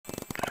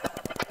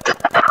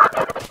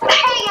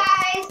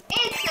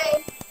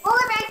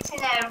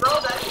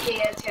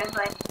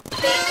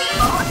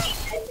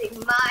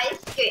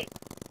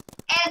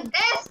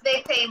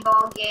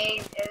paintball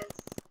game is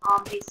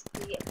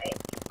basically an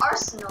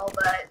arsenal,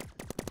 but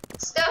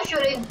instead of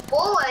shooting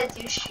bullets,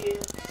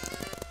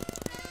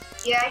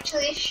 you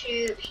actually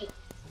shoot paint.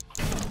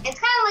 It's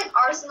kind of like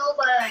Arsenal,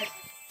 but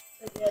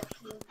it's like a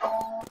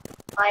paintball.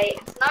 Like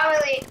it's not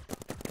really.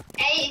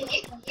 And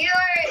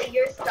you're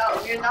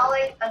yourself. You're not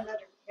like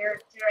another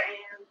character.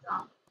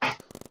 And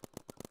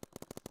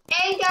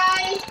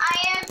guys, I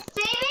am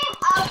saving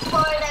up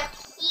for the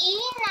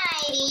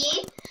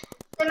P90.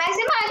 The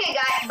maximum I can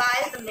buy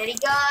is the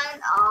minigun.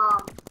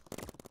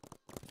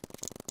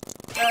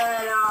 But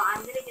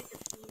I'm gonna get the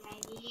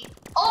P90.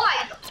 Oh my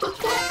god!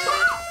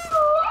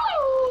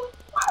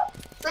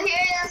 So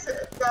here is the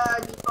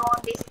default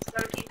basic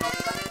starter paintball.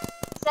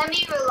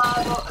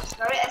 Semi-reliable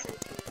starter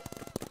SMG.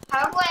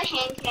 Powerful and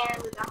hand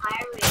cannon with a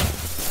higher range.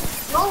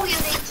 No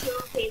wielding two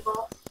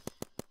paintball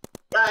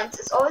guns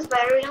is always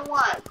better than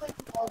one. Quick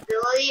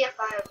mobility and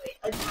fire rate.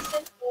 A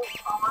decent full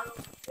on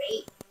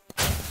rate.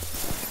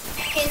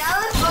 Okay, now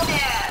let's go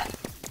there.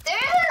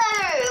 There's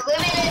another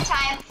limited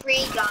time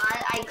free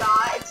gun I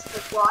got. It's the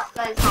gloss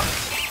gun. It's called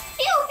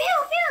Pew Pew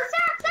Pew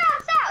Stop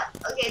Stop Stop.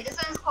 Okay, this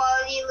one's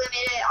quality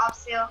limited off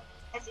sale.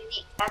 Has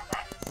unique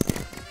effects.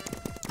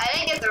 I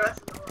didn't get the rest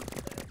of the ones.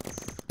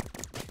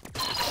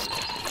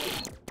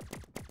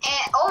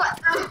 And oh my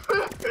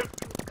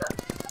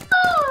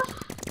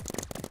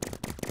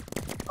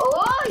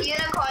oh,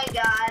 unicorn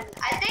gun.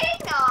 I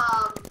think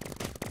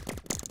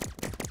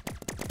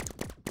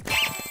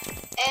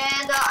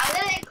and I'm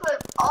gonna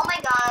equip all my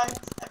guns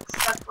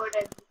except for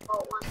the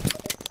default one for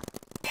this.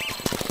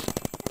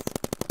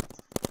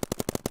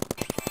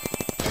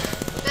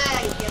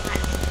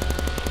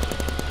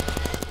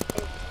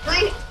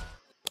 Really,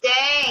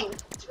 dang,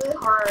 it's really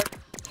hard.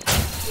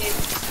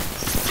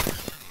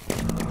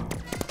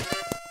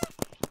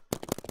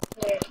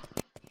 Okay,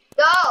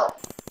 go.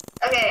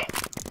 Okay,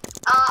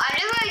 I'm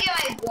just gonna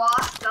get my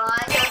boss gun,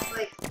 just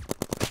like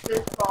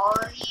good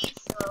quality.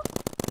 So,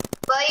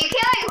 but you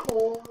can't like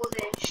hold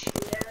and shoot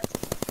it.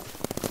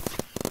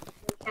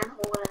 You can't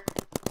hold it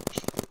and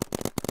shoot.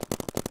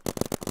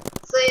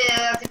 So you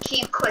have to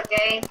keep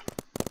clicking.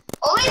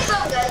 Only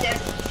some guns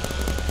have.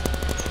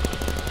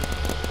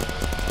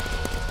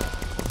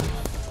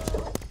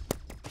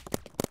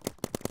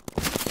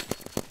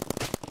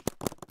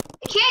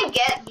 Can't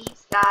get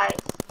these guys.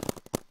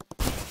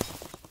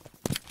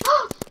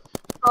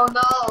 Oh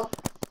no.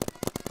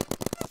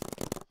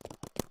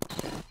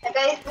 That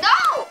guy,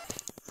 no!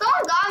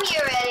 Someone got me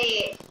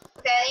already.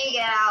 Okay, I need to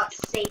get out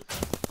safe. I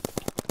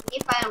need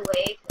to find a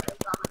way because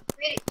I'm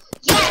pretty.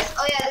 Yes!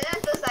 Oh yeah, this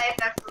is the side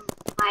effect from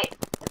my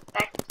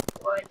effect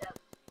for them.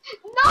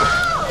 No!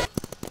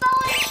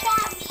 Someone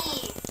shot me!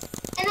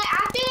 And then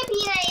after the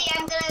P90,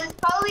 I'm gonna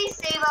probably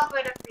save up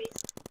for the freeze.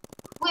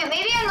 Wait,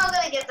 maybe I'm not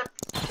gonna get the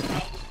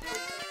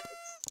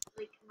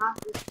not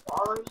good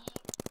quality.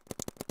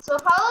 So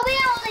probably I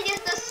only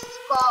get the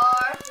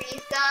Scar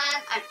freeze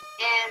gun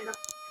and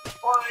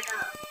or the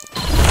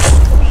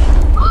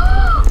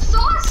oh,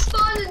 someone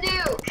spawned a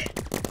nuke!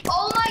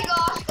 Oh my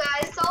gosh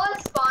guys, someone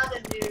spawned a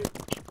nuke.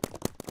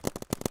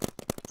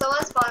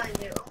 Someone spawned a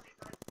nuke. Oh my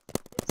god.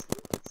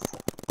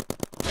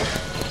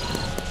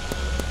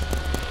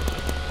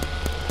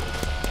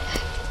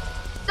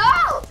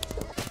 No!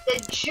 The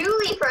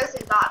Julie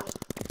person got me.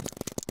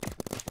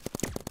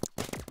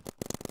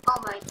 Oh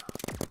my god.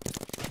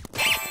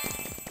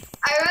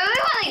 I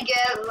really want to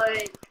get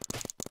like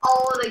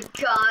all the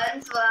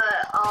guns, but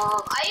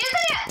I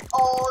usually get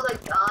all the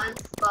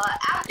guns, but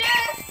after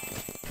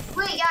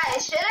wait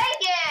guys, should I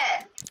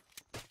get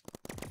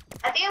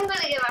I think I'm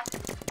gonna get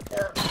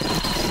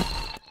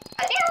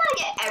I think I'm gonna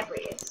get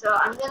every, so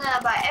I'm gonna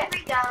buy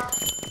every gun.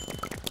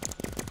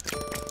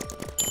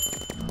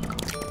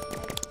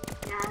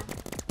 Yeah.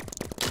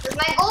 Because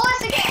my goal is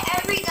to get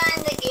every gun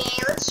in the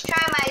game. Let's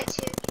try my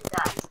 2 new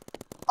guns.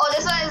 Oh,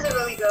 this one is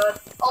really good.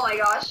 Oh my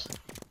gosh.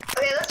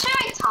 Okay, let's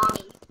try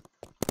Tommy.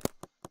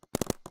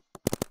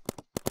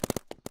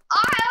 Oh, I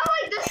don't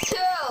like this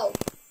too.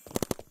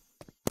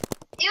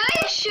 You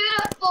only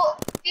shoot a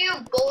few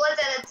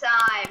bullets at a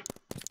time.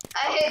 I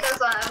hate this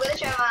one. I'm gonna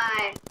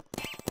try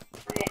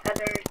my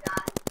other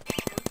gun.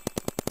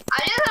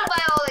 I'm just gonna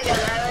buy all the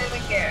guns. I don't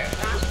even care.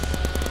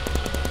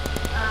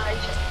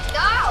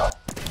 No!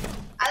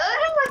 I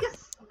look like a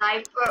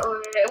sniper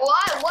over there.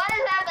 What? What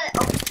is happening?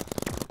 Oh.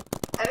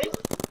 Everything.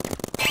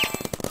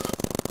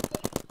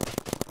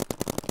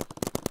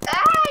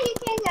 You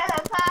can't get us.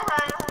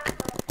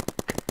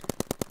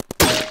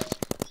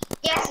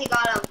 Yes, you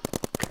got him.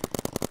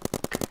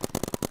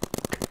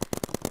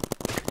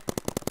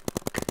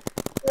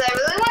 Cause I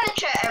really want to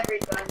try every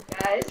gun,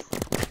 guys.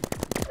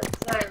 That's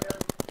what I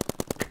really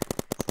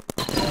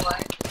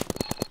want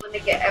to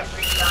get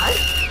every gun.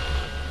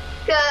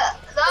 Cause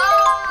no,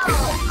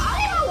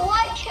 I don't even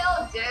one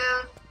kill,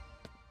 dude.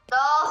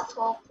 No,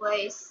 12th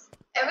place.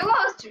 Everyone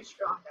was too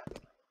strong.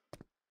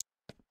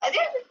 I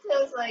think it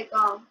was like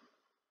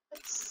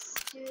let's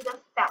do the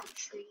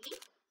factory.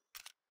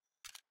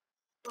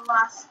 The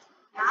last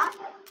map.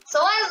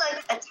 Someone is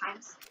like a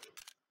time skip.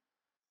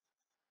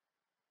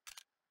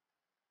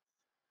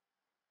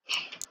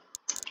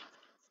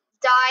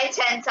 Die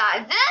 10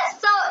 times. This is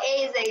so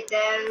easy,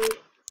 dude.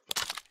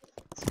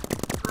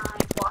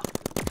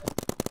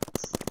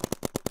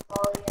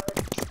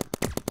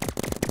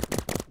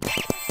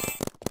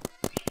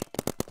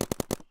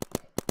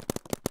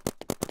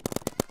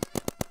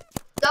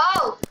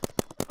 Go!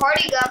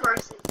 Party gun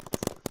person.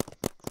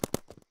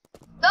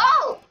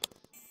 No!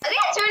 I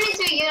think I turned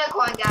into a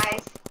unicorn,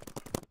 guys.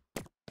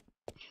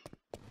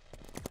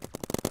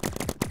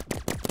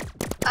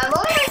 I'm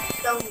only like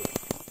so.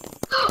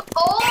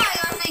 Oh my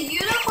god, the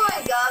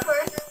unicorn gun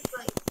person's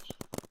like.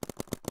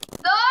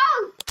 No!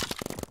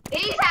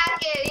 He's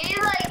hacking.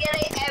 He's like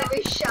getting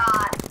every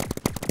shot.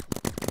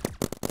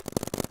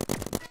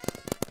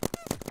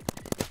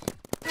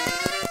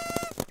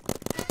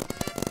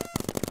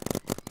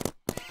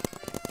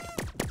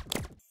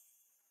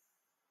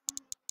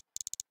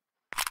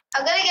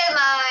 I'm gonna get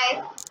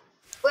my.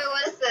 Wait,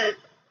 what is this?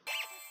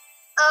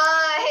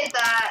 I hate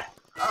that.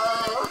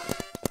 Oh.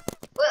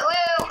 Wait.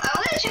 I'm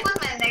gonna check with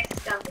my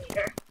next gun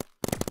later.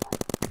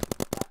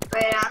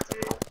 Right after.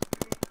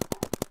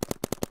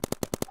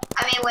 I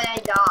mean, when I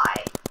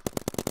die.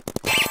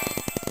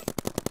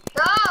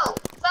 No!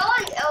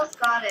 Someone else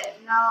got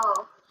it.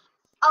 No.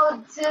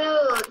 Oh,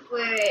 dude.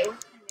 Wait.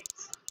 What's my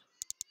next?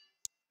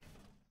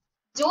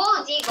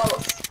 Dual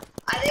deagles.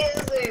 I think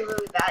this is gonna be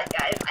really bad,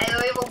 guys. I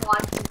don't even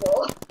want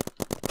dual.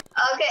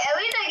 Okay, at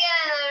least I get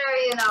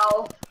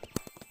another,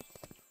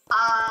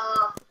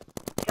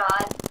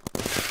 gun.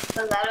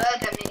 So that way I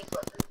don't have many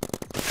weapons.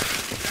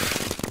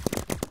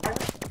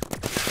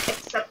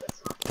 Except this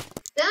one.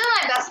 This is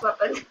my best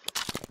weapon.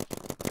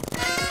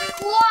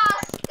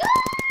 Quas!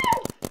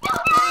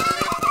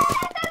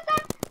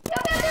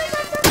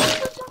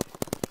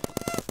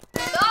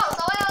 No,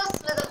 someone else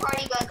with a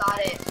party gun got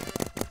it.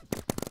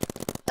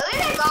 At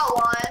least I got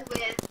one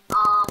with,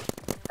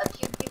 a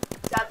pew pew,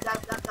 zap zap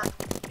zap zap.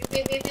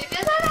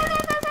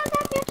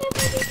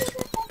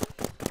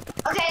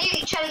 Okay,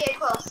 you try to get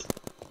close.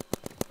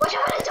 Watch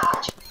out for the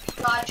dodge.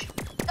 Dodge.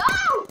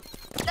 No!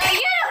 The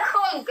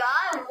unicorn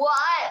gun?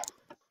 What?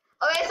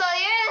 Okay, so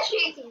here's a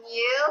street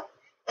view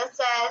that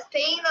says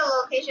paying the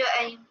location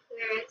and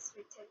clearance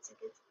for 10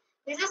 seconds.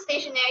 This is a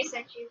stationary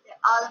sentry that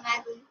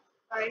automatically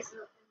fires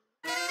the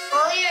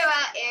fully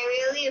around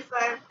aerially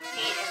fire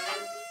paint an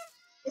enemy.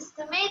 This is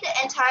to make the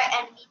entire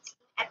enemy team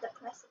at the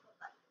press of a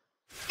button.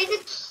 It's a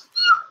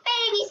cute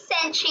baby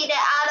sentry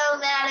that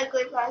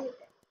automatically fires it.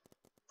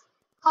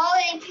 Call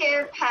it in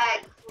care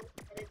pack.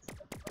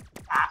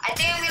 I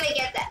think I'm gonna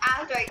get that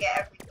after I get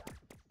every gun.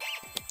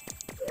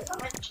 How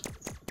much?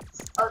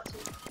 Oh,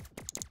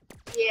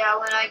 2. Yeah,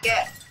 when I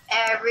get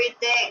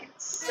everything.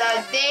 So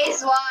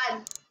this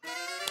one.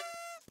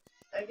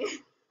 Okay.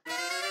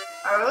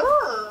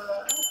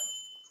 Oh.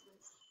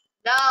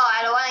 No,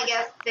 I don't want to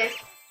get this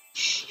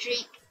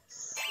streak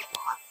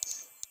slot.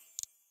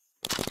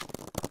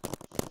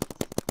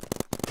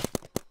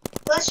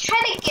 Let's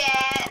try to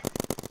get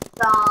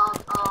some.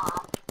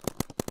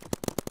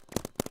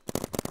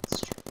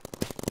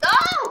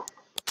 No!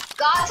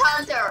 God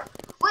Hunter.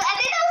 Wait, I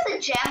think that was the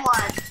gem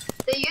one.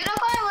 The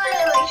unicorn one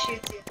that like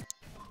shoots you.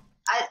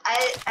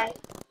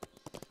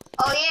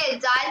 Oh yeah,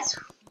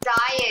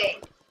 dying.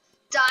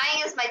 Dying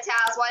is my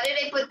task. Why did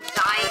they put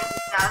dying as a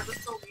task?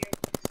 That's so weird.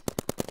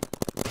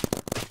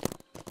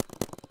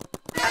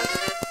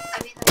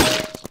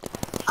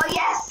 Oh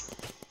yes!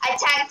 I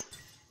tagged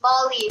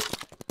Molly.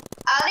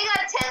 I only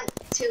got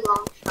 2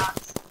 long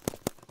shots.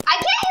 I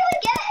can't even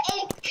get an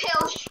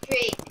 8-kill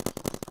streak.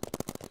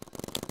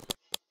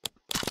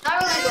 Not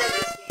really good at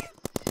this game.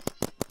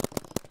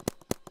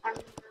 I'm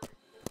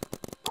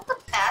not the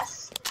best.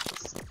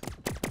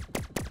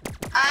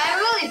 I'm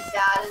really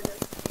bad at this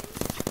game.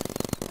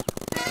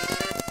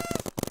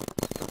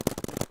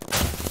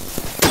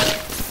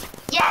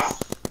 Yes!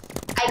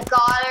 I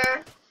got her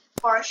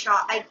for a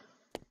shot.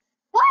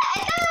 What? I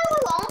thought it was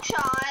a long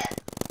shot.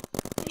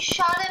 I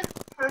shot him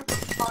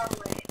perfect far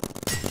away.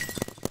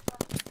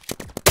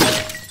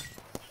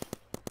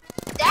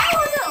 That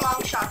was a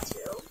long shot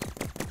too.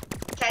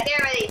 Okay,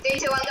 they're ready. 3,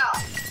 2, 1, go.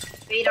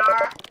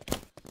 Radar.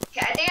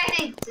 Okay, I think I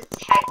can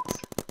detect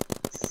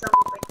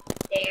someone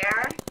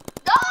there.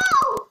 No!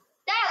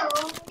 That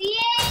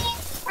lean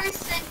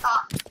person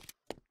thought.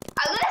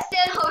 I'm gonna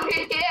stand over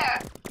here.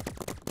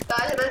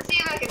 Gosh, let's see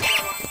if I can get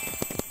one.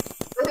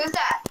 But who's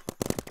that?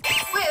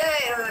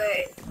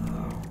 Wait.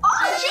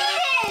 Oh,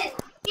 Jaden!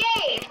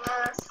 Yay!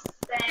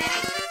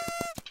 Mustang.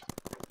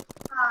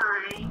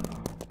 Hi.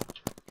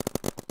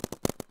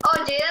 Oh,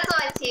 Jaden's on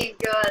my team.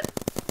 Good.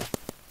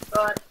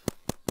 Okay.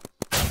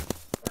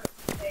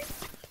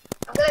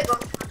 I'm gonna go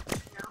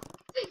now.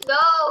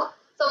 No!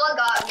 Someone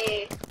got me.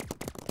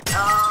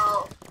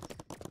 Oh.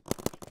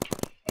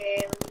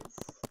 Okay,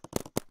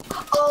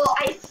 oh,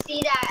 I see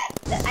that.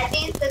 I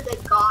think it's the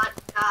god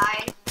guy.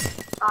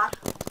 God.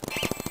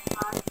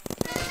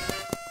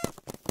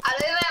 I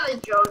don't even have a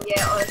drone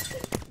yet, or is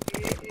it?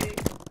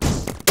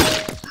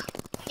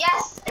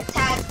 Yes!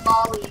 Attack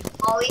Molly.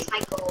 Molly's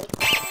my goal.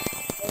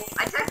 I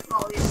attacked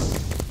Molly.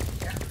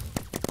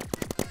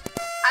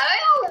 I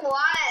don't even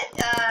want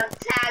to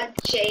tag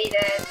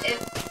Jaden.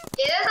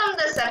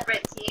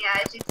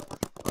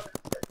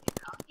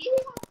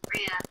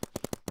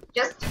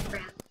 Just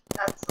different.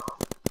 That's all.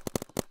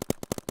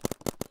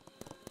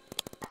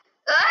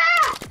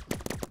 Ah!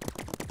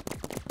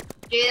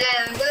 Jaden,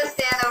 I'm gonna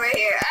stand over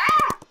here.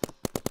 Ah!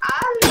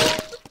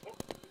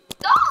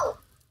 No!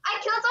 I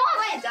killed someone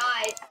when I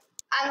died.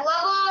 I'm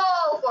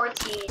level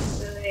 14.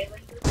 Wait, let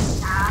me do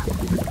that.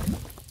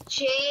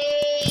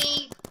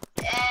 Jade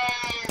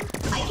and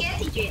I can't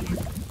see Jaden.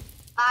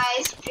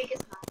 My streak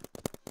is not.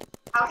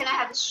 How can I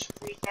have a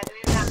streak? I don't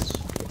even have a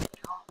streak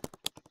at all.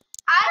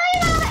 I don't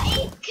even have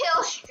an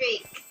 8-kill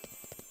streak.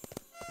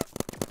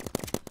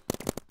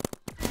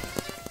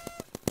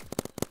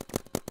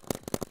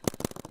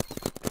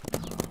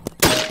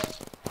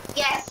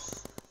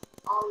 Yes.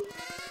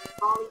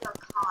 Ollie got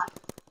caught.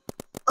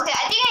 Okay,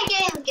 I think I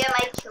can get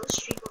my kill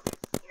streak over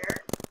here.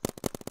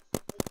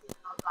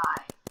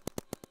 Bye.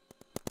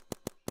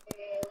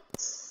 Okay,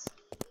 let's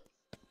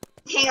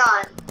see. Hang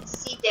on.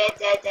 See, dead.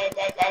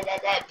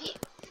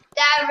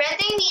 That red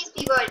thing means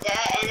people are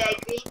dead, and that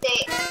green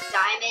thing,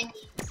 diamond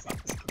means set.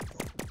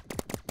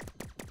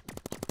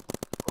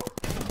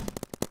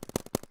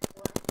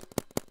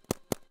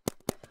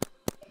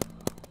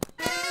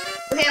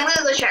 Okay, I'm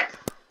gonna go check.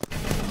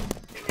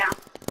 Right now.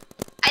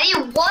 I need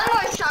one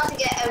more shot to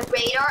get a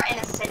radar and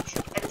a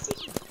sentry at the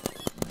same time.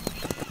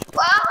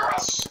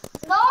 Gosh!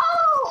 No!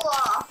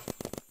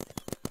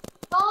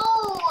 No!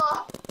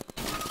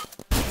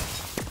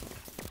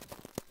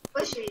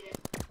 What should we do?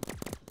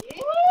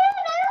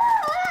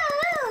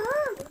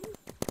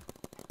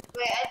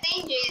 Wait, I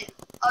think Jaden.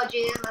 Oh,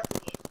 Jaden left the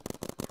game.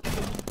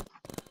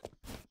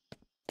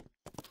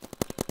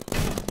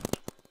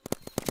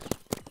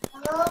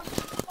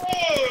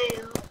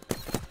 Okay.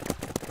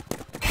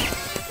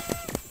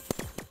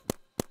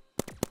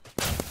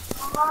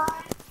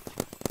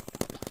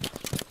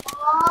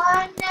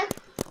 On.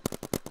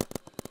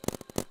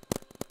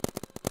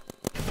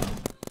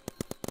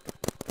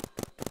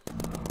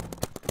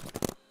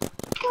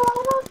 Go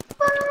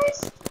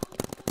first.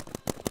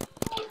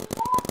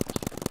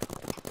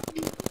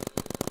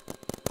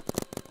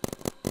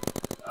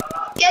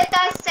 Get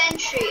that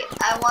sentry.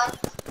 I want.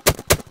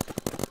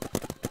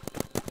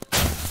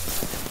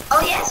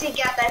 Oh yes, we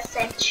got that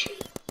sentry.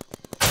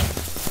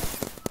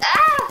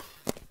 Ah!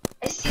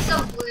 I see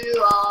some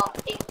blue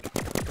ink.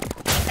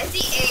 I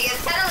see ink.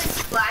 It's kind of like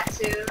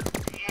Splatoon.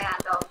 Yeah,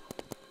 no.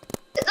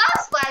 It's not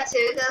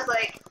Splatoon because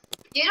like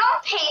you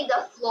don't paint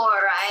the floor,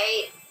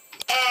 right?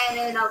 And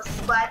in a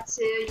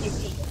Splatoon, you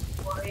paint the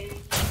floor.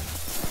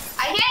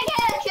 I can't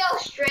get a kill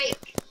streak.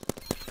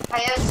 I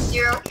have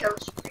 0 kill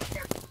streak.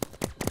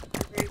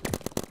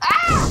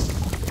 Ah!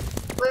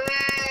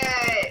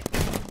 Wait.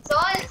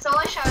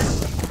 Someone shot.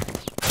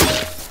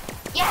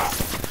 Yes!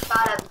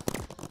 Got him.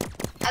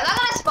 I'm not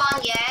gonna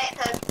spawn yet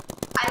because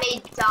I may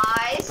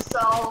die, so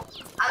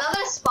I'm not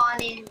gonna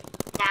spawn in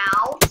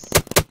now.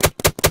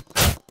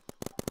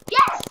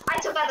 Yes! I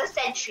took out the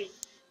sentry.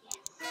 Yes.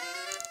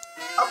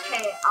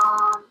 Okay,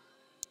 oh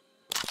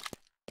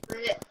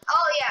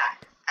yeah.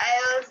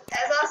 As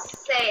I was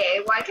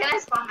saying, why can't I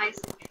spawn my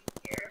sentry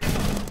here?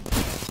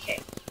 Okay.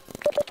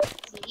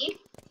 See?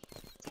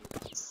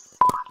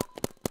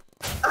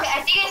 Okay,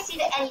 I think I see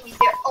the enemies.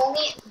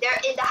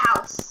 They're in the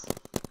house.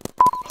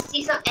 I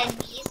see some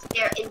enemies.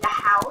 They're in the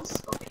house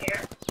over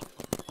here.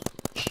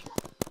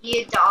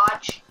 Need to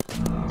dodge.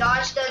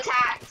 Dodge the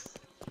attacks.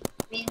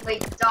 I mean,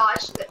 like,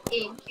 dodge the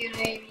ink, you know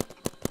what I mean?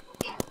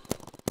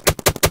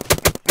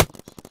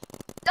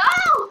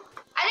 No!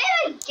 I didn't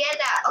even get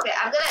that. Okay,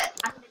 I'm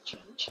gonna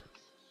change.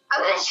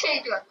 I'm gonna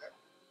change weapon.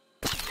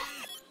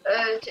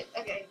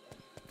 Okay.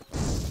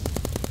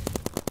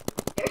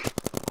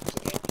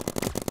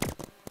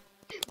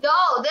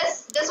 No,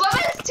 this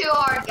weapon is too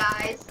hard,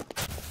 guys.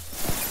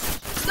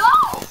 No!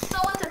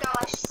 Someone took out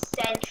my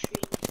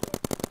sentry.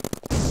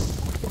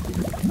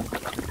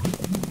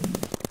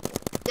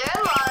 There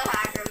are a lot of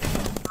hackers.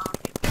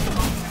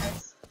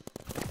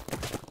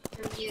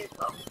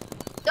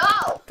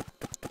 No!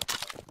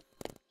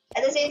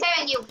 At the same time, I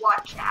need to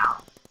watch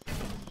out.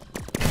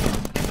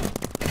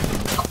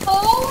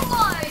 Oh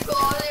my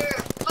god,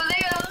 they're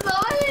putting up so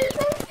many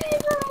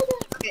sentries.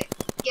 Okay,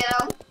 get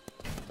them.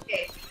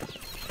 Okay.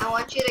 I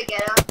want you to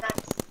get up.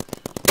 That's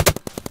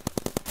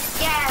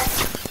yes.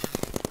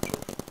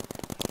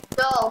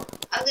 No,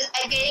 I'm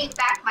getting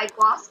back my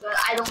gloss gun.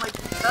 I don't like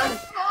this gun.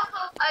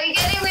 I'm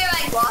getting rid of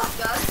my gloss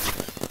gun.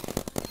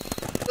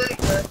 Really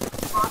good.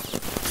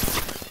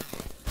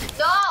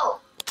 No,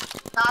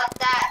 not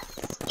that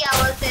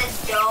skeleton.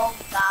 Don't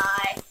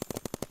die.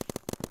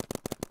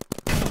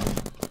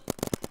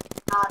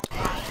 Not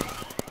that.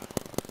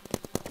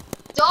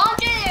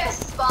 Don't you dare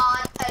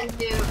spawn a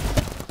noob.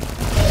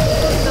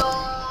 No,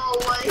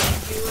 what is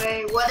he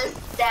doing? What is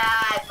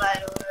that, by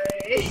the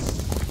way?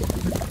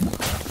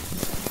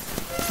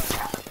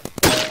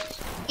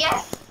 Yes,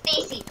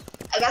 Stacy.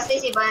 I got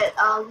Stacy, but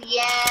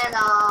Leanne,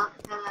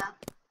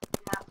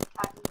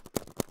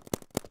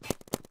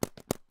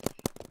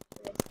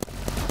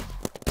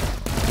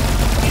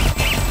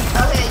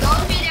 okay,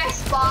 don't be there.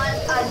 Spawn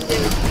a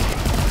noob.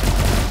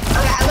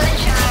 Okay, I'm gonna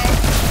try.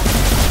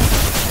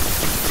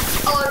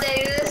 Oh, they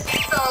is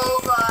so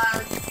fun.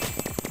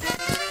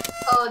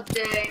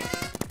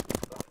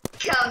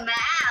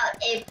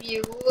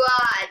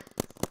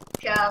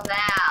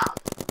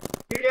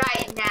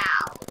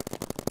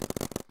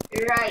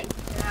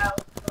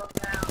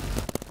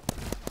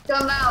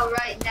 Come out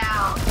right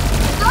now.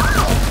 No!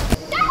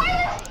 That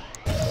hurt!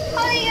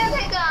 How do you get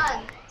a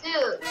gun?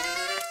 Dude.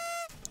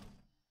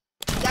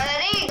 I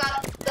think you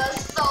got the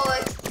so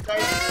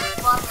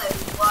expensive one. Like,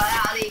 what?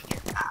 How do you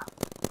get that?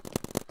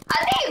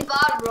 I think you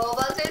bought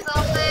robots or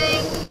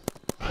something.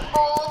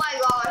 Oh my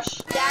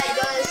gosh. That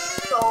gun is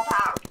so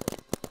powerful.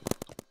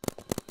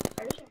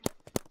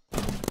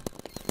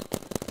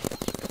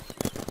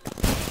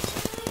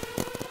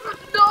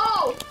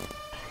 No!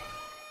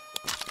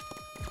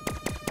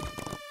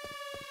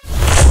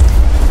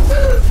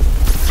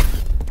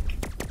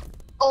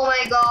 Oh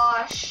my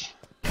gosh.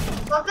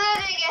 Luckily I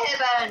didn't get hit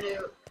by a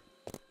nuke.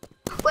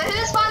 Wait,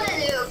 who spawned a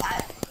nuke?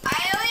 I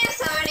only have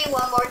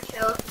 71 more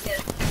kills to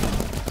get.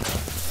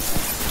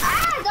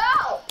 Ah, no!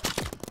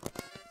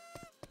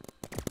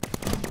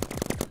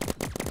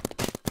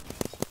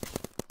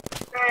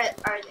 Where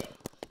are they?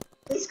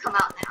 Please come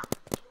out now.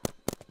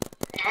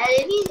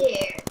 Enemy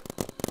there.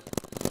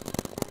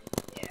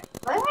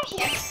 Why are my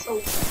hands so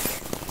weird?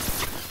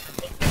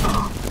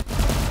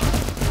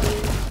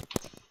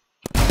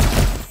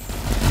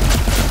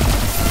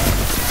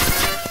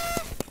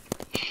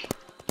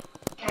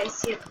 I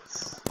see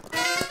this.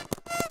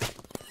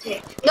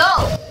 Okay. No!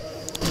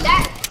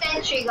 That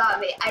sentry got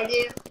me. I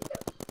do.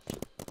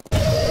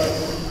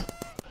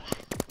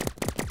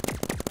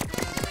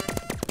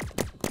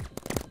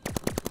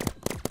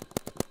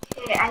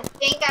 Okay, I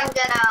think I'm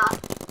gonna.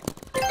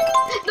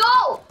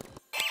 No!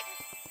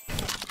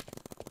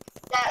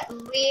 That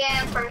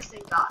Liam person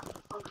got me.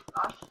 Oh my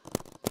gosh.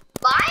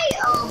 My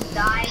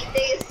dying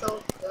thing is so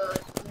good.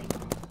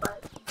 But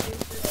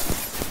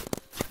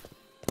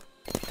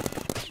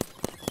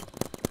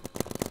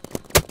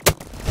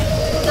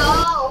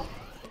no!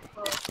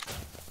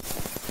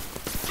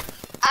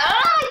 I don't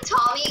know why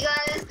Tommy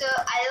gun is good.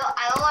 I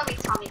don't want to be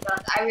Tommy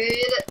guns. I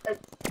rated a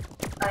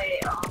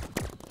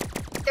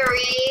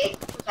 3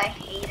 because I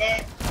hate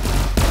it.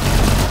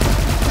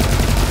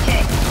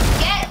 Okay,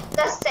 get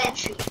the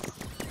sentries.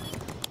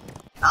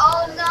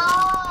 Oh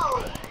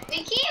no! We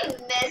keep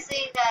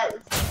missing that.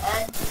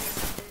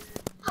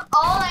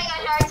 Oh my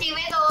gosh, our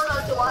teammate almost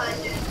up to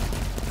 100.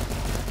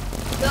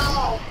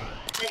 No,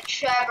 the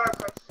Trevor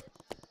person.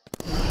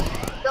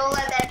 Don't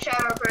let that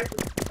Trevor person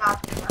stop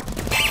you.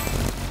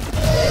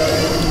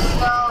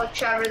 No,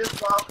 Trevor the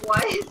flop.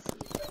 Why is he so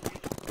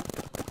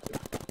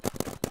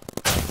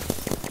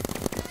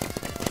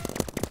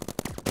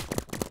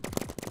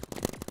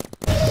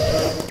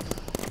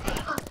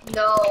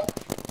no.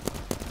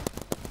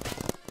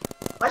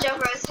 Watch out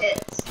for his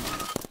hits.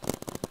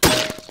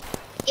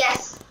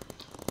 Yes.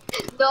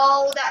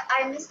 No, that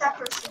I missed that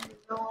person.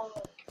 No.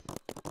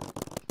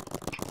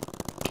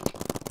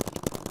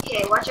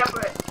 Okay, watch out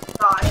for it.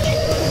 Dodge.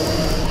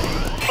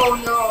 Oh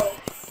no.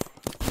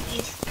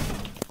 Please.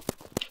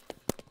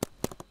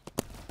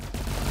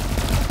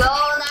 No,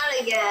 not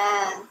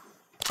again.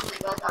 Oh my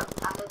god, that was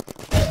happening.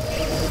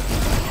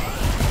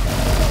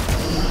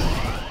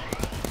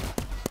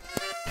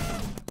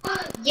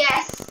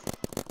 Yes.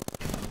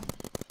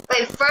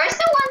 Wait,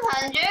 first a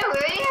 100? We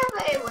already have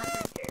a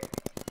 100.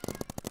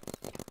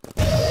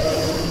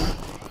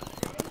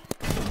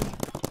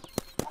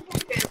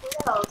 100, what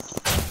else?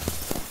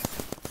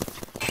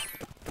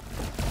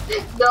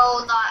 No,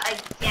 not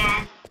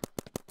again.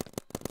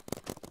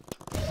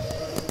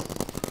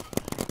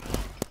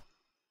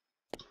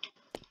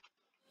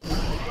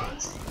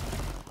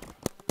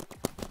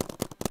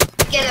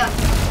 Get him.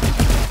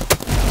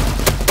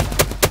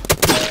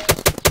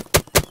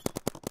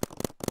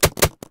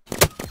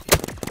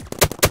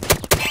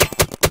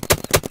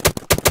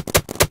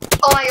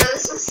 Oh my god,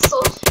 this is so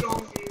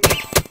strong, dude.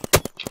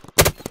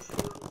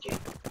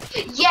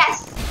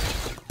 Yes!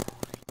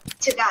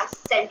 Took out a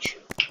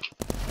sentry.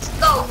 Let's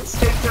go,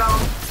 Mr.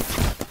 Drone.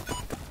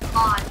 Come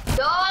on.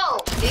 No!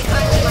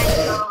 Because you went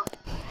drone.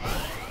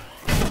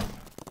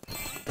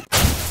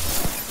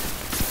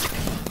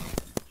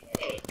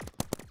 Okay.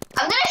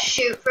 I'm gonna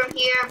shoot from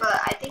here, but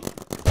I think.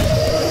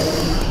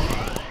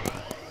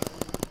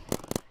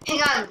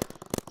 Hang on.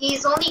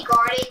 He's only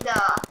guarding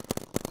the.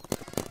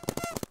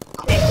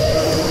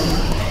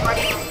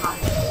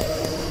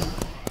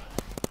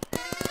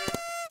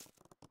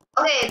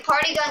 Okay,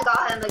 party gun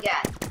got him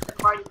again. The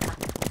party gun.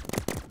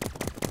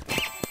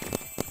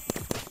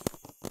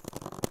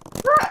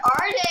 Where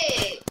are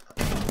they?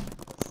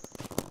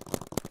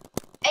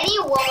 I need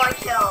one more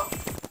kill.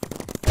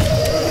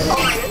 Oh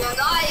my god, they're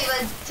not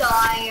even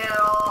dying at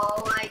all.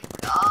 Oh my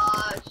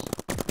gosh.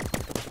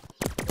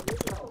 This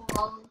is a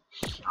long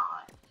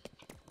shot.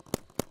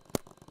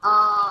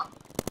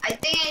 I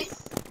think it's.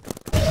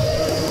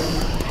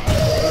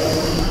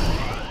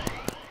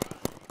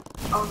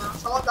 Oh no,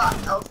 someone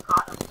else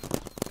caught him.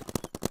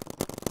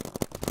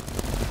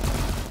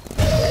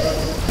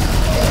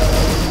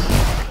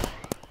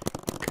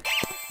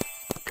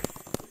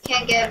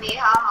 Can't get me,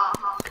 ha ha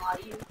ha ha,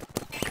 you.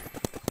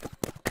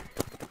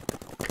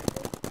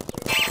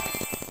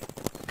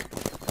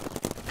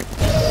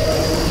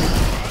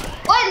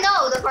 What?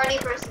 No, the party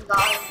person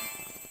got him.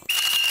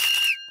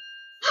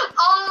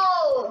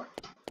 Oh!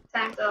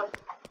 Time's up.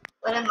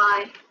 What am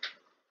I?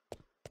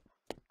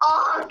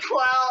 Oh,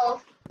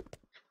 12.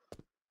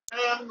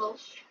 And no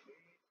shit.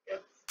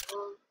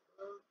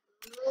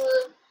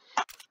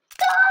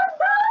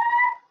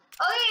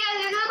 Okay, guys,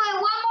 we're gonna play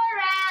one more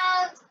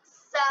round.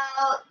 So,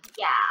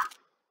 yeah.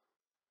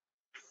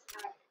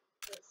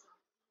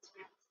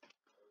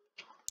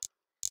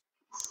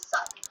 So,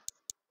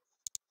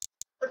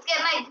 let's get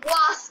my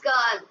boss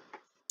gun.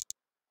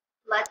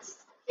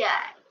 Let's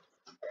get.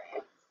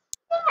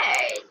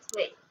 Let's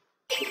wait.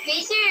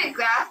 Increase your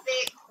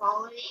graphic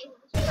quality.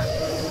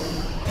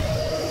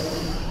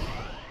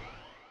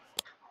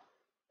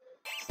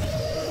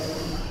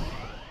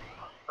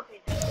 Okay.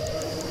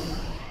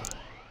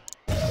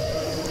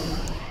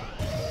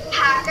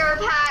 Hacker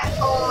pack.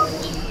 Oh,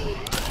 jeez.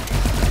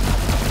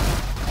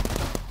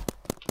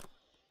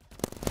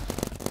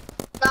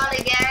 Not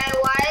again.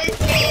 Why is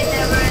he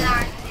never in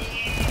our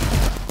team?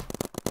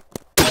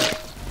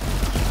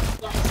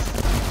 Yes.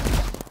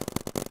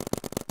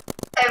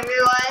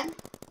 Everyone,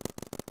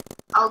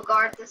 I'll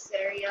guard this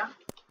area.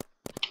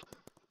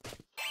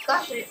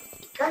 Gosh,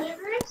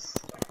 rivers?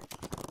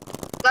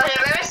 Gosh,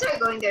 rivers are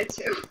going there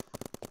too.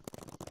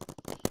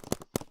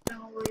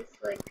 I'm always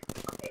like,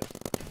 okay.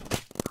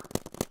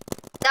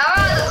 Now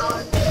we're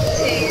on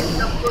team,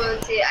 the blue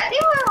team. I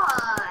think we're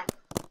on.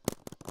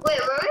 Wait,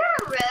 were we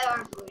on red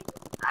or blue?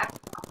 I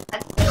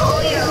oh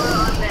yeah, we're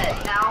on red.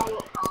 Now,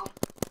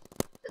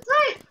 it's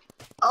like,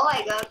 oh my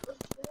god.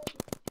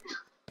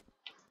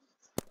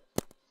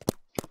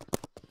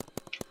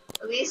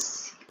 At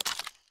least,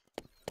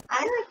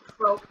 I like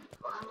pro people.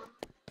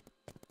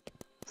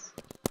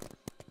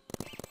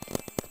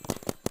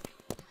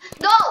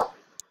 No!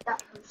 That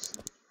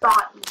person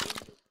thought me.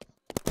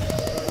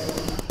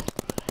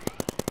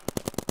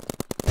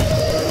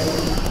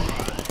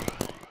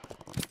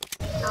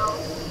 No.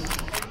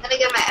 I'm gonna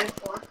get my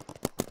M4.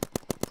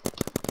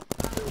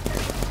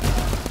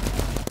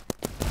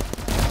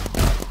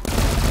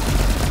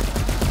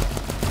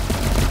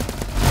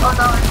 Oh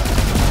no.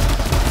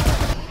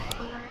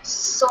 Oh, there's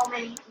so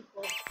many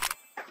people.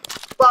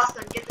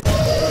 Boston, get the ball.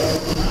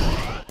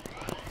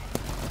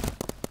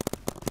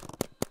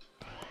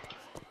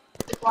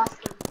 Get the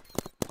Boston.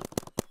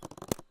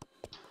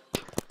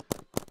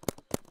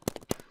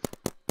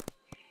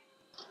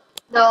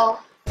 No.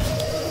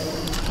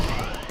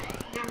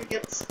 Never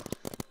gets.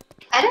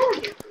 I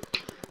never get.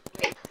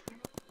 Wait.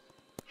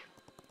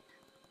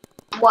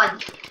 One.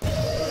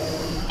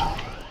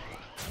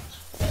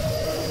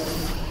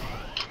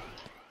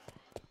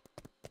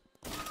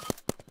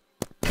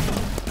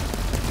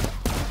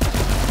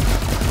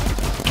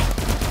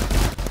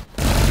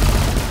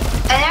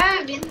 I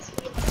never been to it.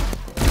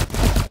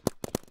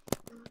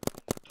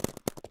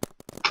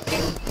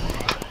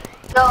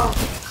 No.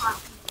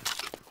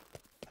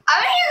 I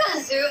mean, you're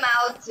gonna zoom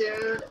out,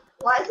 dude.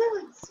 Why is it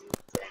like zoomed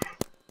in?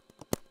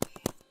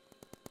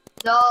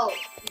 No,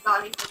 you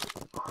got me from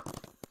the farm.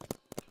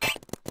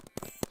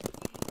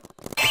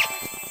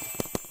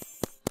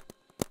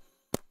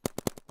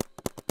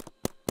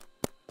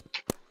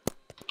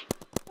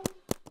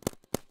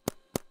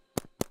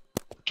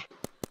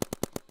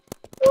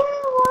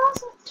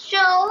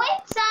 Showing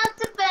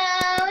talked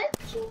about it.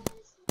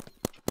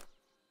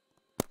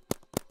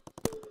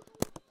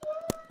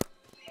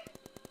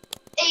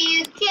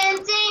 You can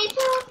take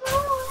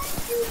over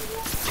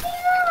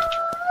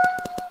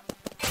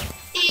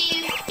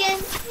you can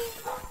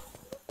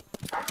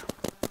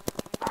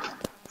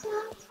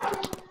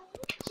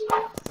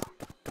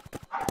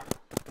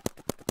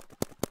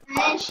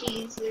and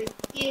she's a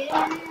kid.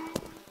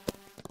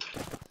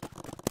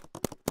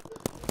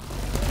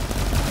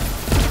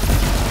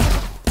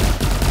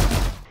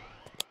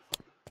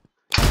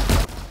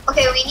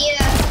 Okay, we need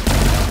a.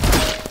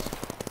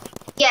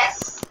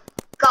 Yes,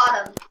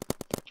 got him.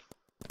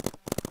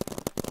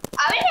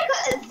 I wish I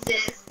could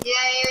assist. You know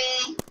what I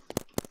mean?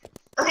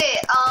 Okay,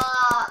 okay.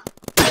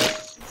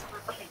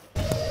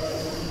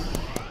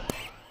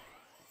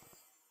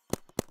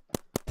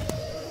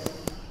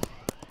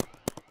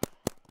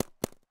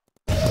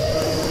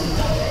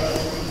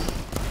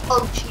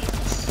 Oh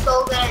jeez, so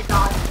good at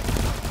dodging.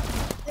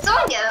 Did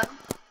someone get him?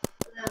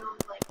 And then I'm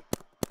like.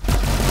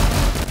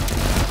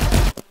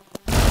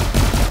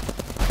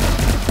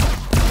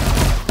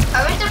 I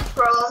wish the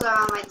pros are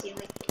on my team,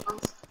 like the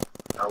ones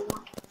pro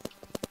one.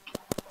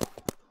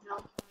 No.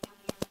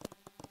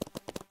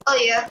 Oh,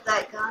 you have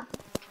that gun.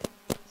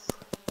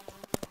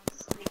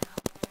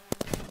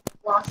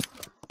 Lost.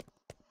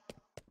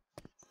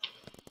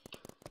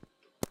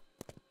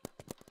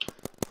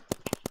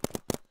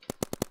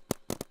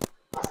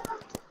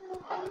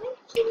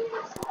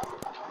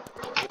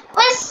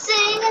 We're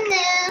singing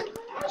now.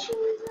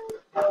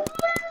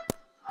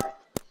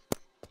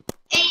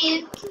 And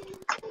you can.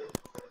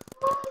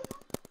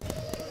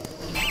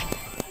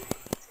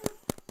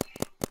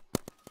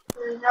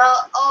 No,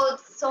 oh,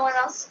 someone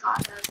else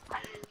got them.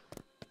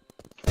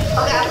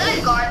 Okay, I'm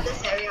gonna guard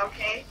this area,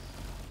 okay?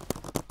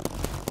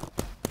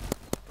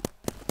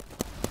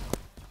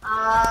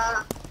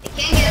 I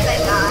can't get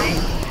that guy.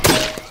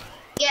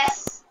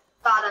 Yes,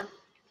 got him.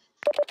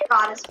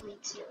 Got us me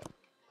too.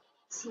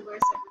 See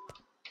where's everyone?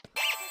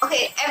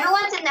 Okay,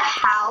 everyone's in the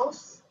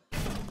house.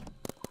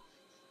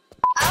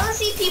 I don't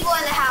see people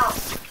in the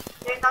house.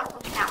 They're not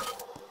coming out.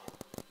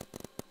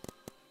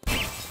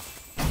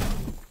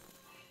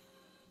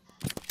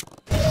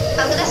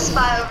 I'm gonna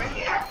spy over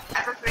here.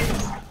 I prefer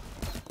this.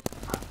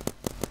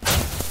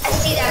 I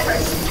see that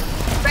person.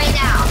 Right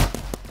now.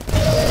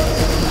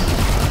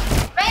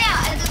 Right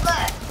now, and the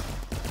left.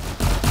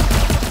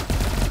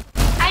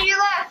 On your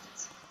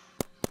left.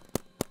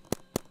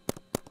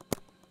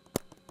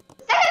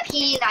 Is that a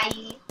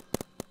P90?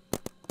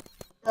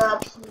 The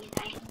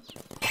P90.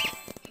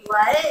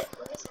 What?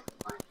 What is that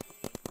one?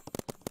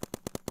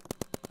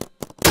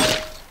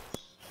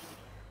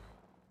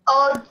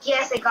 Oh,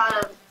 yes, I got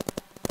him.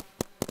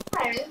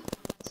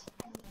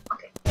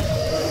 Okay.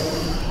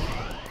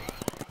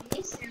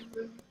 These are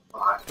really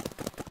far.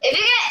 If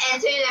you're gonna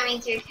enter, that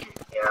means you're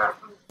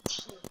from the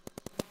team.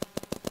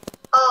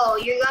 Oh,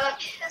 you're gonna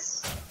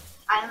piss.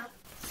 I don't know.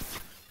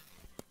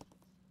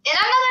 And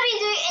I'm not gonna be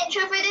doing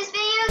intro for this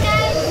video,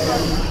 guys. So,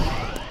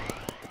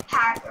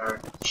 hacker.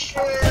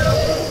 True.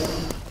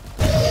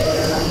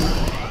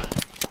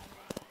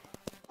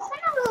 It's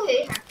not really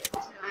a hacker, so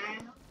I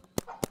don't know.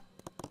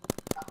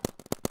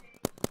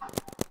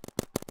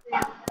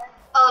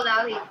 Oh no,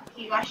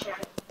 he got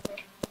shot.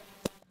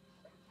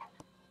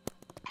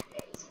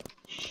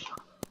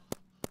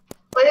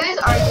 Wait, who's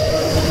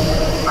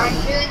Arjun?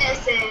 Arjun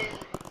is in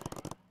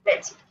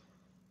red team.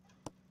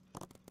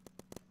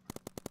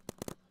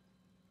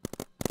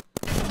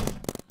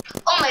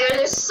 Oh my god,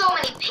 there's so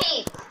many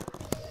paint.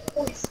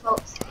 Holy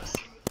smokes.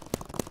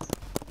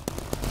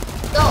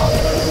 No,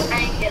 I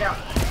didn't get up.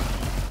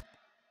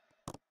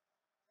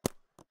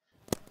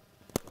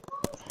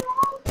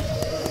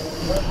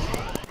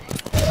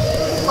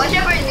 Watch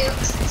out for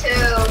nukes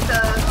too,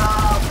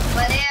 cause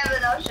when they have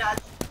enough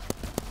shots,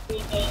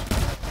 they aim.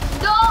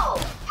 No!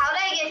 How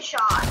did I get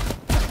shot?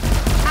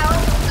 I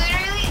was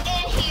literally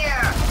in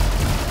here.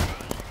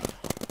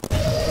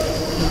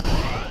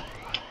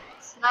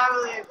 It's not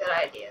really a good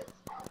idea.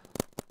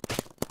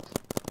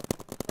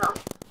 No.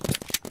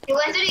 He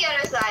went to the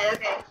other side,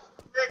 okay.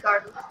 The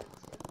garden.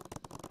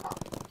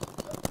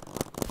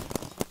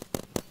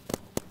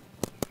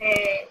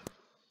 Okay.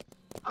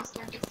 I'll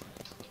stand this.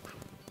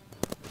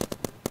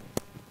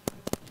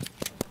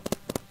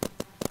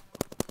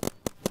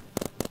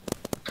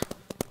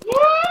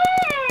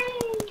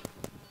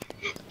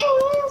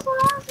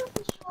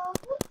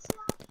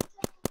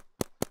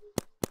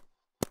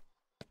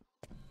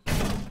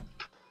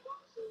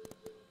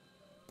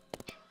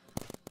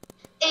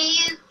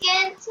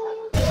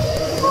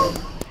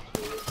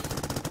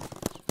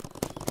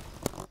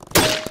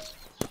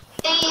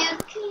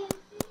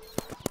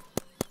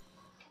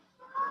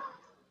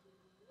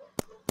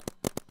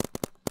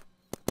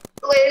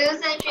 Wait,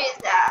 whose entry is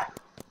that?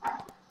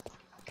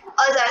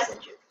 Oh, it's our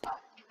entry.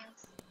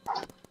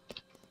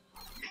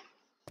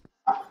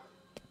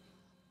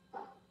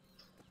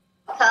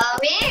 Come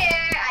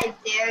here! I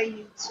dare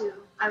you to.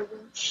 I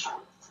won't shoot.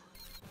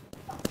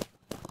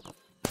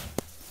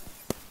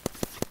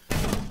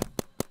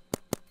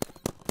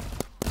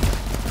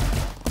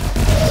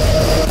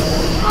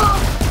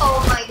 Oh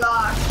my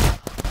gosh.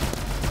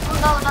 Oh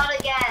no, not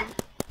again.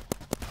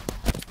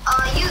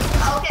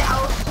 Okay,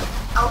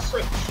 I'll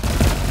switch.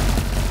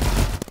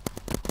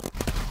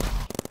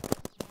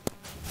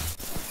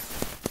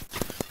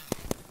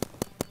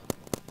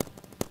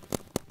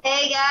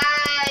 Hey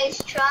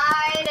guys,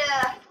 try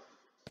to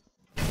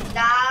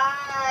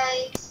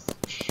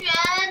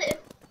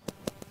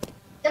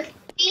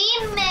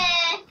defeat me.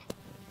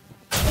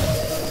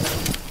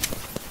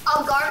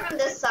 I'll guard from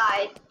this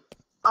side.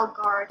 I'll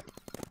guard.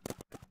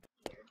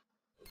 Here.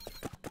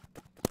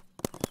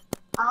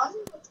 I don't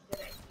think that's a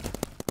good idea.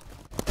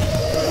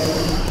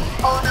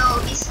 Oh no,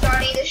 he's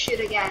starting to shoot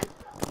again.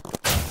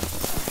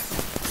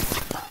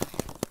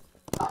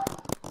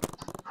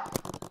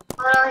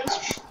 Oh no,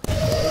 he's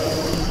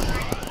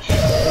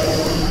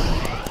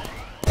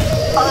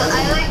oh,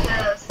 I like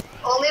those.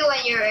 Only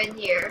when you're in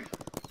here.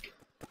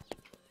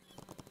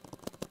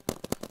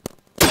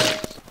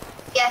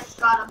 Yes,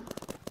 got him.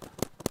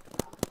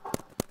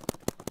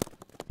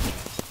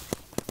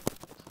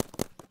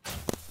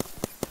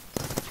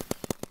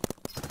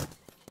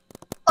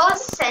 Oh,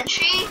 it's a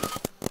sentry?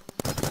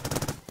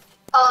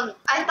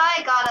 I thought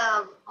I got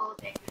him. Oh,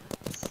 dang.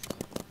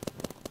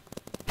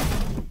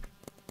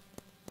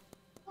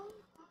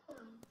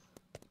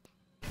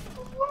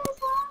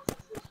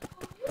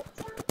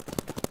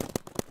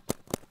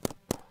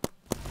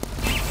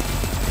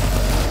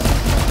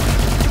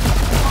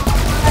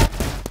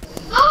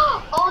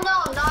 Oh no,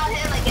 not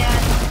him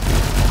again.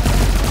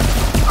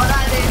 Oh,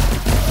 not this.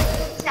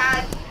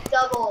 Tag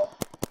double.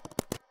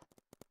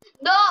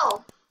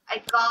 No! I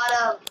got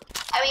him.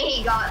 I mean,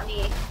 he got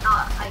me.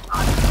 Not, I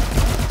got him.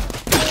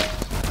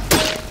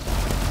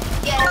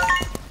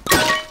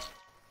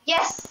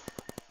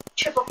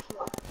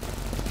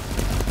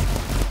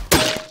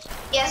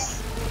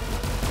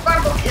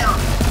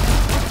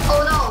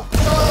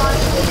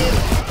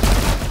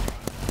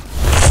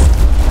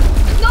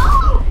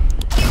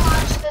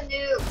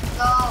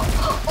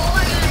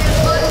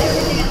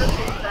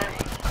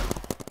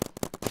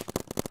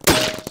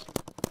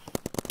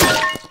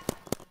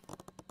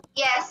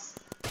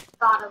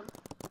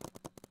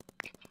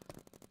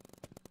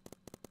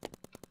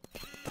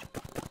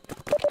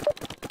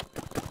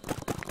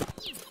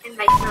 And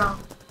my drone.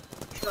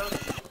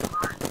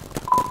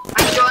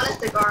 My drone is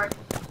the guard.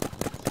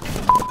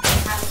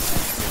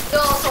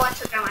 Still also want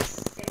to get my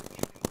sandwich.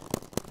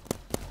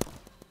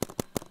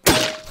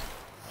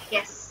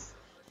 Yes.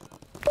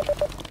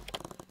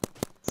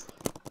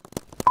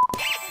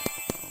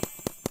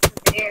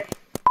 There.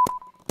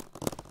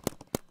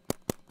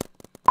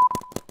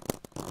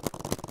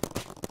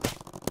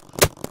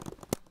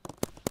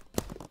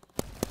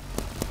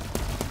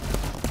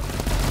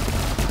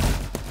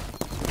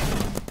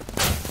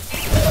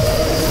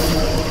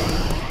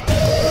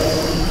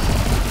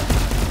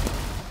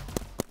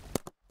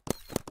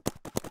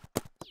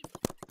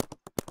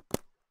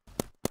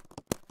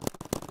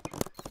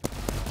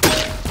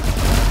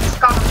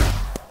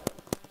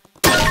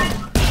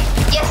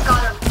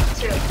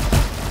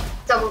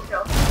 Double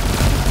kill.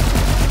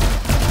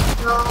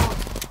 No.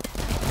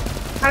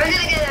 How are we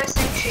gonna get our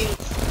sentries?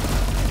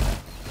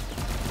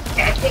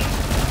 Okay, I think,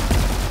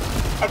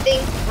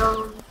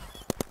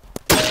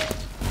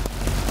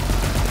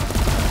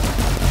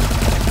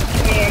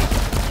 there,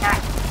 that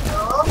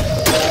kill.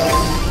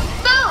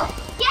 Boom!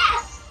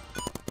 Yes!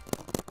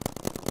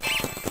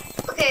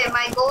 Okay,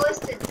 my goal is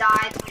to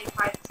die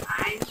 25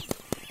 times.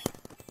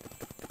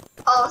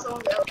 Oh,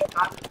 someone got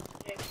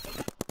me.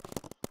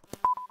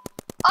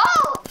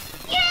 Oh!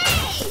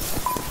 Yay!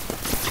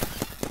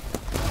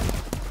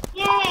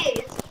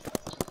 Yay!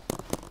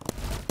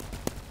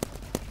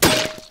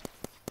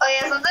 Oh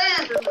yeah, sometimes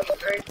it doesn't look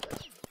very good.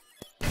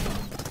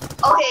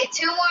 Okay,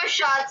 2 more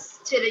shots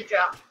to the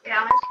drum. Okay,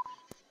 how much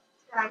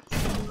attacks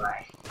do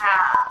I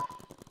have?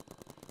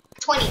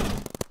 20.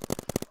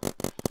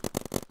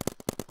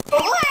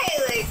 Hopefully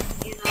I,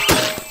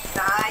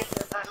 die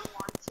because I don't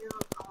want to.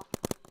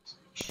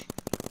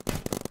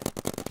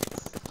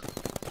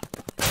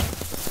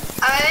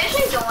 I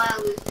actually don't want to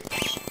lose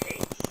this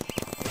race.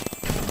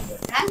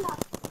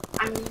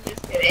 I'm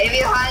just kidding. If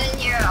you hide in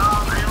here, I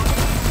don't.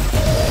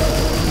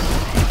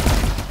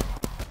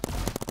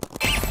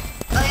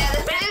 Oh yeah,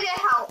 this video can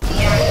help me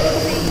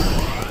actually.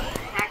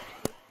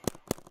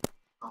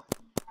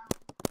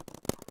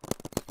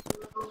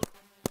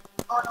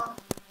 Oh no,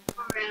 I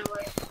ran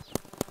away.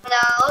 And I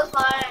was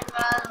fine and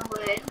ran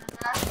away.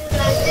 And I feel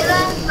like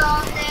that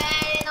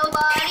someday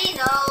nobody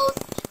knows.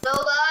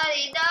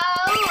 Nobody knows.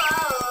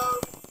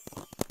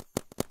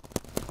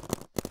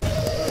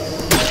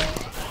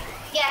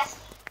 Yes.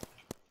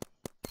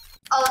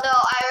 Oh no,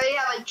 I already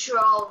have a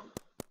drone.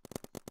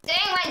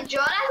 Dang, my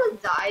drone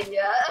hasn't died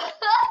yet.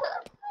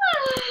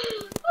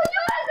 My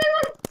drone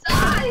hasn't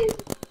died.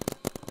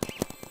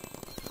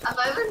 I'm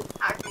not even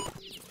hacking.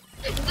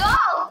 No!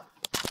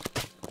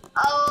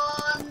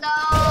 Oh no!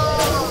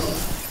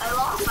 I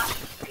lost my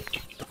streak.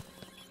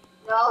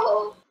 No.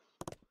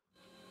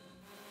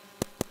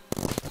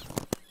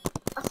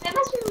 I'll say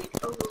this be like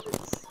a little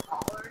bit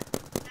smaller.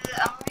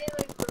 I'm already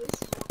like really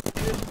small.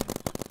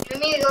 You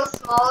need to go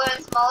smaller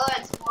and smaller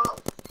and smaller.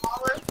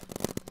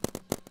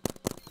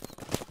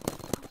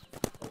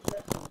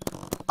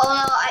 Oh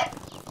no,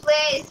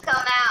 please come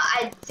out.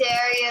 I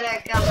dare you to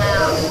come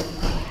out.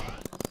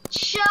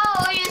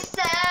 Show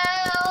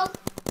yourself.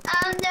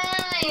 I'm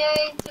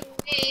dying to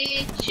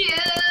meet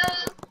you.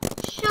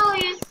 Show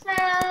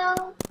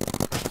yourself.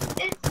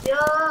 It's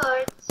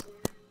your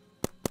turn.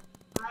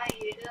 Are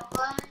you the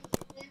one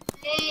you've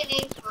been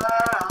waiting for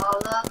all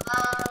of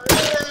my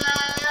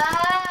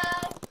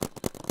life?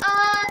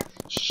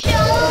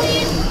 Show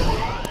yourself.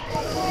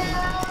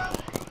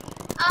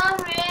 I'm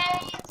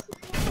ready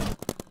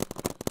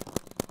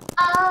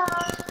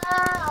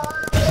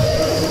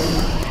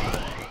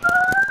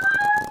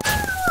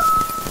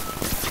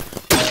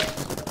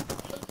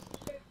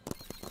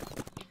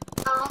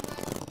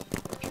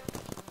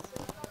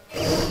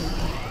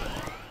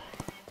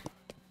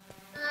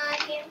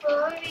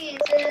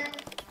to.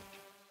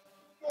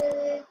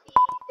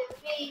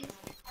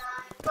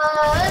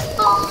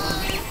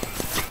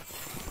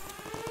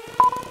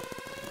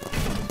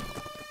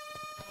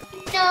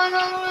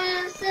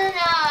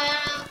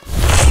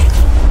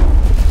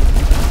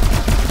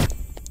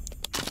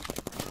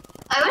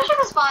 I wish I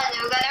could spawn a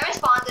nuke. I never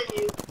spawned a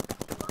nuke.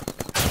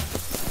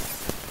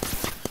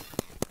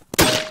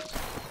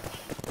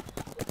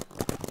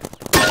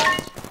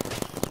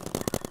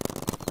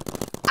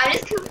 I'm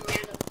just killing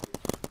random.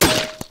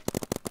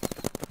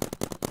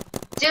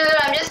 Dude,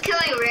 I'm just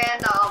killing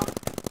random.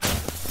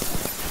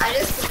 I'm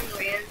just killing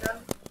random.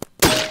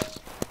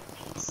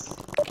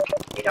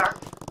 Be dark.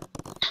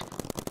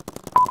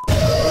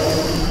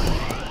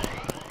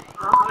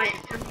 Oh, how many?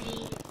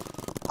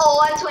 Oh,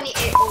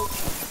 128.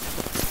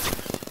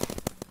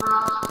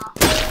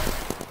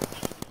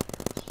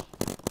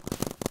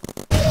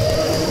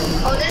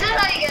 Oh, this is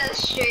how you get a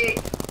streak.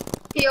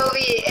 POV.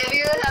 If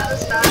you have a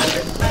stop,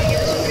 this is how you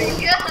get a streak.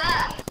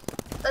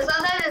 But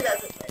sometimes it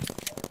doesn't work.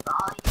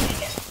 Oh, you can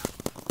get it.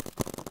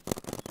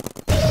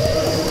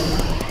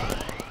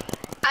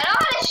 I know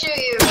how to shoot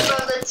you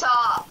from the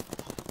top.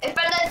 If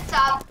from the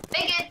top,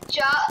 make it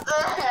jump.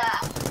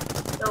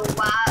 The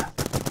wild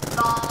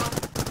song.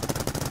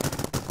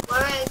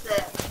 Where is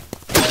it?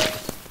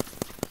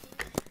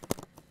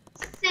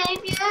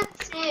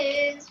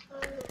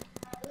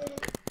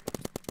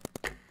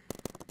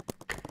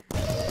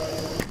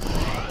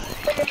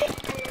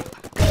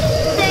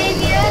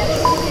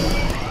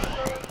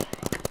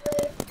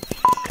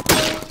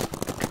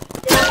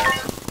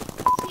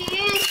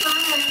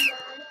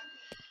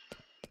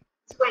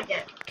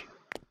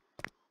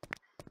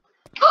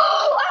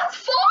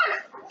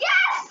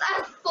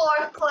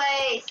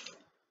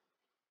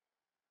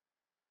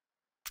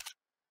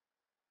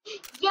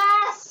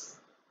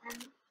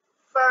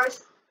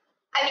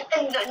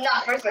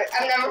 Not first place.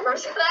 I'm never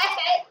first place.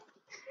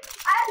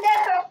 I'm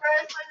never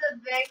first with a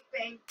big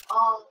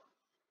paintball.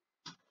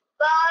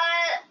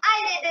 But I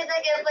did the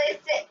second place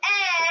to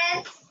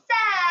end.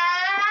 So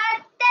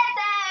that's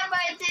it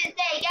for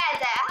today,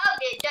 guys. I hope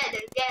you enjoyed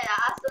this game.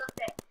 Awesome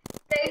day.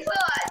 Thanks for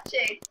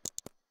watching.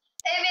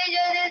 If you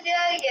enjoyed this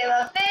video, give a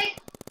big.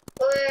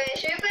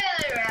 Should we play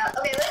another round?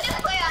 Okay, let's just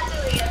play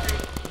until we get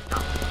through. No.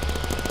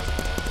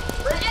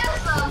 Let's just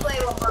play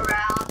one more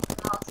round.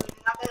 No, so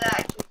we're not gonna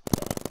actually do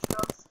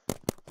intros.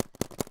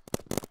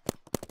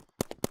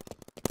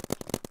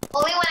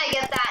 Only when I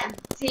get that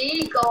D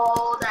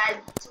goal, that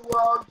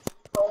dual D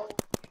goal.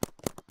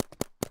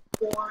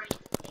 Boring.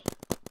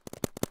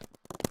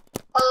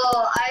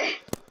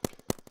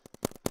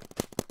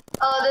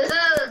 Oh, this is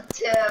a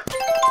tip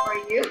for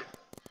you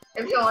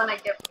if you want to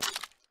get.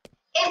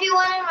 If you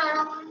want to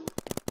run one.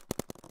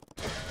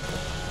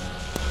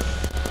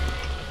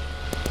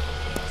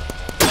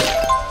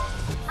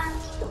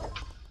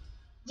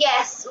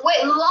 Yes.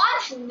 Wait,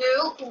 launch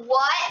nuke?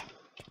 What?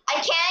 I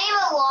can't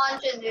even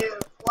launch a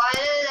nuke. Why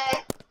did they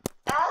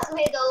ask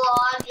me to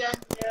launch a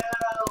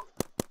nuke?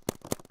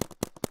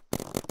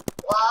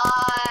 Why?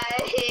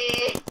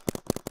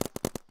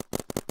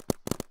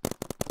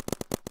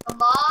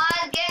 Come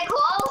on, get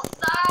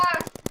closer.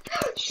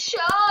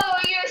 Show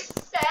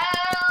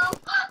yourself.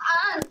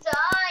 I'm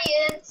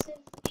dying to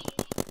be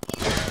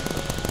here.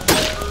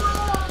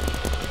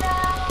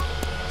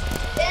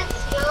 It's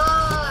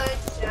your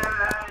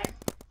turn.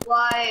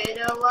 Why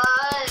do I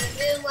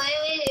been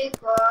waiting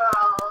for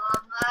all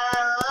of my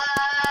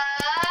life?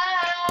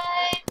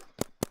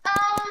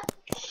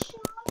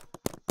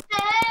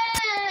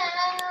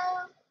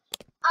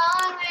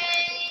 I'm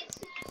ready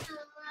to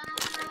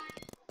run.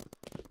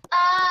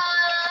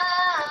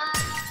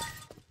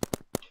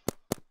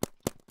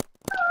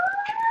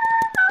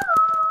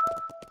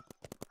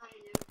 I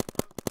know.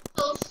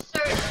 So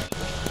certain.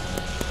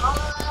 All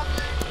of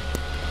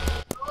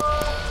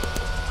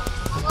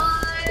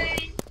my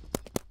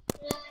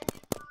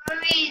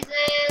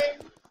reason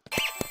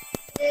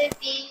to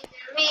be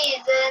the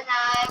reason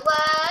I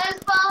was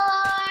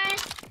born.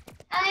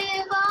 I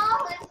have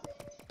always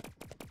been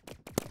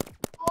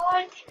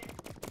fortunate.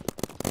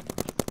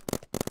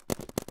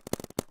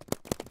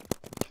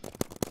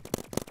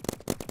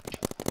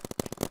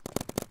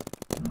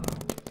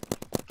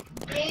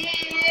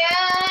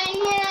 Yeah,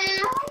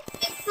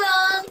 it's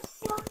on.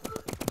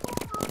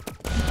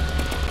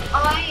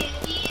 Are you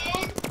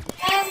here?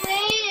 I'm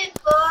waiting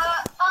for.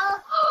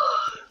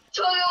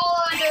 Told you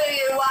what I'm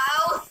doing.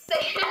 Wow,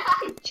 say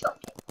I'm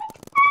joking.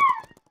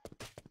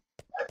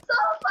 That's so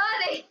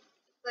funny.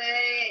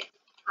 Wait,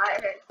 I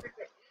heard.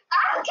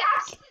 Oh,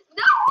 gosh!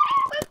 No,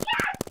 wait,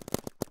 cat!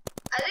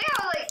 I think I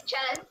was like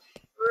trying to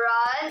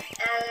run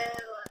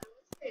and.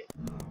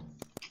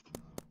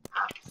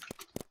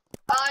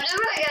 I'm just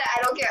gonna get it. I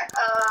don't care.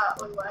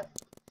 Wait, what?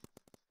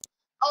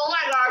 Oh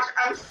my gosh,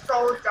 I'm so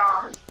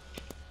dumb.